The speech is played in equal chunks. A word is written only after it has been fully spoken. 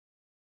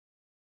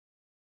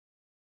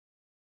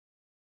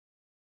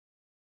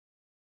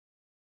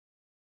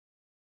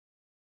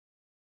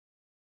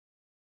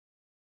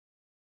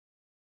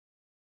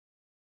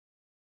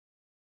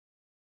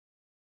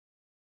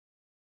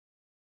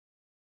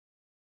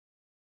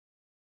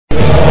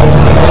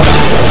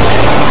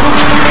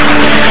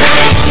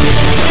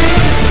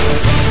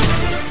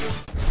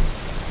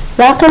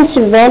Welcome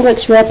to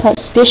Randwick's Wrap-Up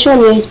Special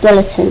News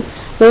Bulletin.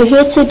 We're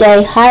here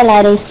today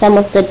highlighting some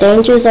of the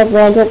dangers of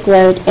Randwick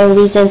Road and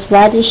reasons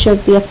why there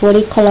should be a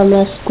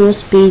 40km school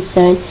speed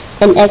zone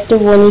and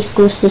active warning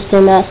school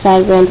system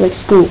outside Randwick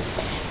School.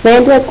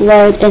 Randwick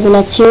Road is an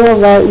arterial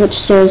road which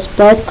serves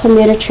both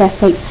commuter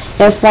traffic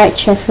and freight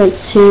traffic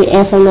to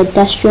and from the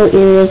industrial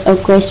areas of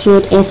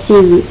Gracefield and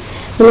Seaview.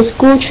 In the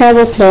school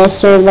travel plan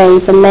survey,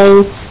 the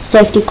main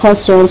safety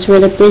concerns were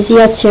the busy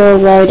arterial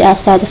road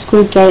outside the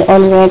school gate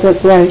on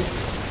Randwick Road.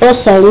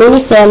 Also,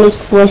 many families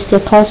voiced their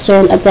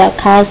concern about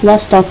cars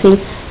not stopping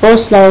or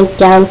slowing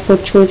down for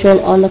children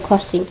on the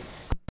crossing.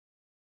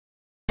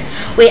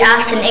 We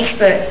asked an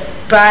expert,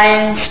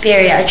 Brian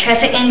Spurrier, a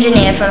traffic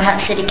engineer from Hutt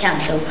City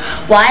Council,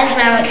 why is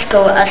Randwick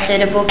School a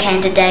suitable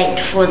candidate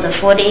for the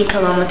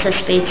 40km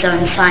speed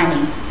zone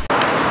signing?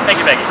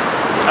 Thank you,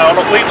 Maggie.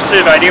 Look, we've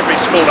surveyed every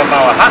school in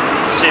Lower Hutt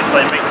to see if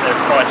they meet the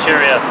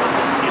criteria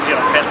New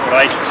Zealand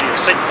Transport Agency has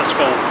set for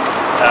school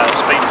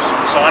speed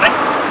signing.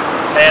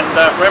 And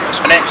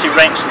Randwick actually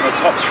ranks in the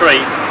top 3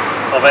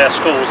 of our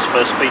schools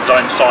for speed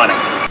zone signing.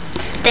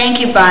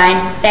 Thank you,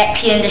 Brian. Back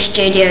to you in the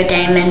studio,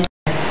 Damon.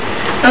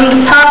 In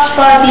the past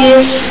 5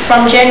 years,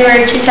 from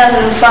January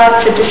 2005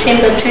 to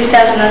December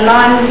 2009,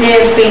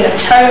 there have been a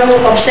total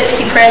of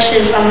 60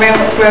 crashes on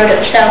Randwick Road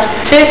itself.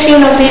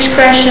 13 of these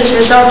crashes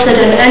resulted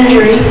in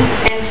injury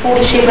and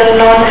 47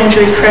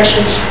 non-injury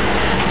crashes.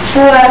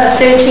 4 out of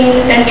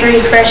 13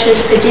 injury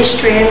crashes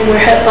pedestrian were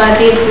hit by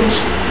vehicles.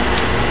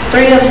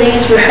 3 of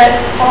these were hit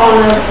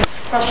on the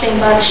crossing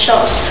by the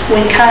shops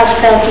when cars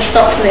failed to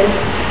stop for them.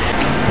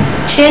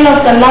 10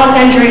 of the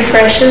non-injury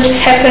crashes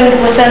happened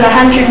within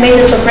 100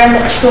 metres of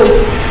Randwick School.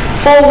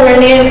 4 were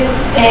near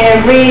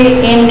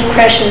rear-end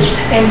crashes,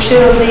 and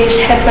 2 of these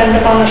happened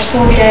on a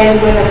school day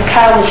when a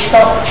car was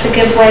stopped to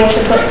give way to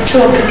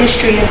a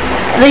pedestrian.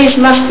 These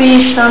must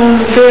be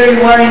some very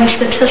worrying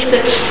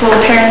statistics for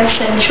parents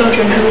and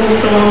children who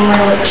walk along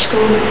Randwick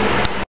School.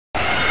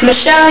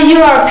 Michelle,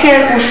 you are a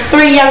parent with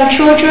 3 young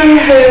children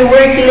who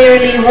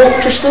regularly walk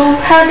to school.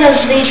 How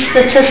does these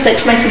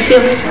statistics make you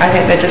feel? I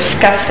think they're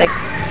disgusting.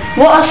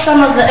 What are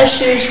some of the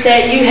issues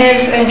that you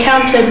have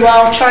encountered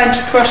while trying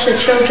to cross the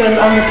children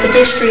on the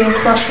pedestrian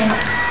crossing?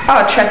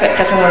 Oh, traffic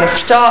doesn't want to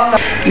stop.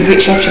 You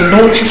actually have to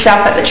launch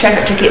yourself at the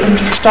traffic to get them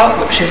to stop,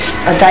 which is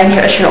a danger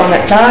issue on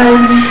its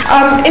own.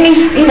 Any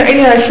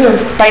of those sort of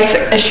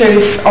basic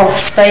issues of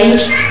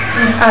speed,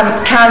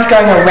 cars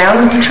going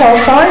around the patrol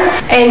sign,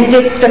 and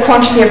the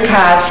quantity of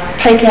cars,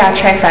 peak hour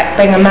traffic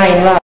being a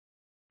main road.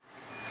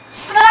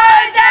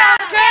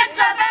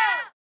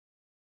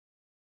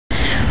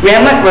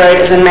 Randwick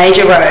Road is a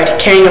major road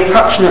carrying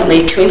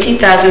approximately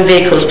 20,000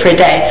 vehicles per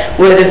day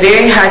with a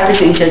very high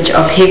percentage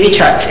of heavy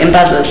trucks and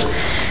buses.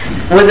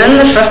 Within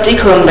the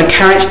 50km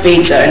current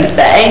speed zone,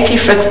 the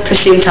 85th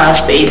percentile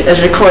speed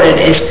is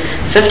recorded as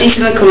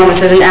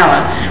 57km an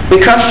hour. We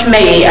crossed to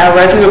Maggie, our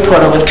roving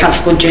reporter, with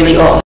Constable Julie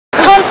Orr.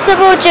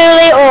 Constable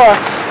Julie Orr,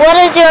 what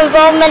is your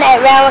involvement at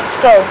Randwick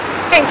School?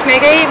 Thanks,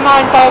 Maggie. My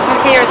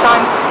involvement here is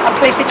I'm a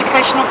police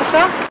education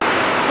officer.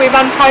 We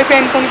run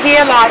programs in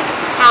here like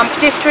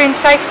pedestrian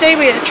safety,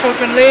 where the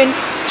children learn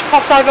to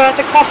cross over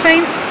the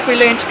crossing. We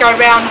learn to go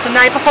around the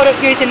neighbourhood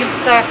using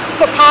the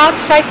footpaths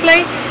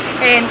safely,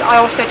 and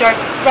I also do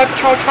road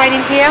patrol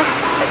training here.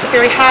 It's a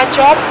very hard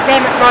job.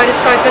 Randwick Road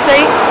is so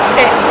busy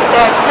that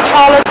the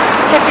patrollers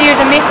have to use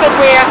a method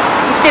where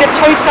instead of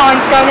 2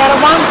 signs going out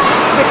at once,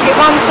 we have to get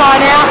 1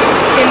 sign out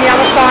and the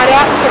other side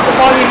out because the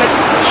volume is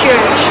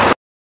huge.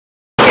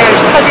 Huge,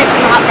 the busiest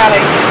in the Hutt Valley.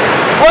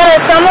 What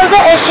are some of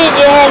the issues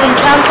you have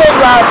encountered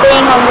while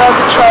being on road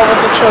patrol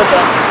with the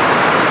children?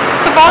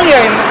 The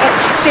volume, it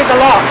says a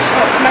lot.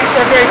 It makes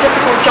it a very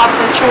difficult job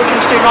for the children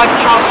to do road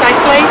patrol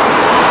safely.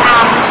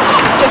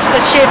 Just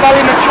the sheer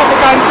volume of traffic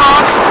going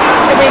past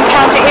that we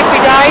encounter every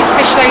day,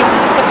 especially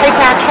the peak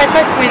hour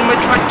traffic when we're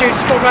trying to do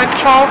school road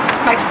patrol,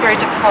 makes it very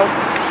difficult.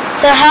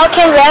 So how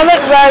can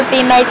Randwick Road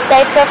be made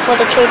safer for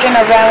the children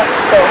of Randwick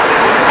School?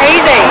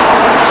 Easy.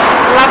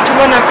 I'd love to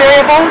win a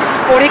variable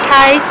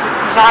 40k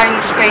zone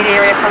speed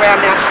area for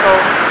around our school.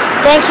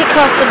 Thank you,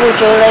 Constable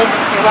Julie.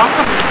 You're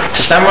welcome.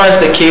 To summarise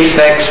the key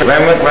facts,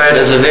 Randwick Road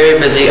is a very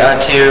busy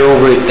arterial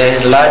route that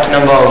has a large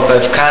number of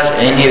both cars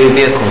and heavy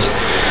vehicles.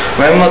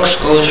 Randwick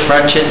School's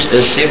frontage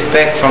is set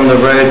back from the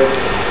road,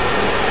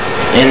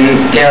 and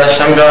there are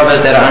some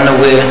drivers that are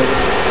unaware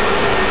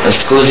the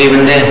school's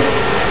even there.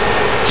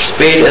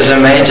 Speed is a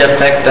major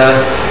factor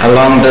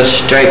along this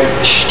straight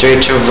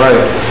stretch of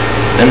road.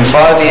 In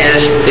 5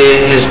 years,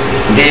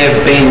 there have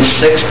been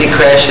 60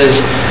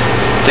 crashes,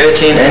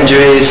 13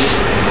 injuries,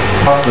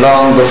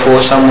 long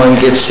before someone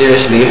gets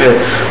seriously hurt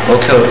or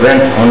killed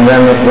on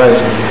Randwick Road.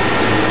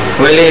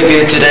 We leave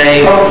you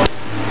today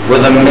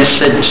with a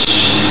message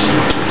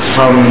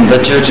from the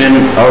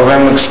children of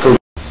Randwick School.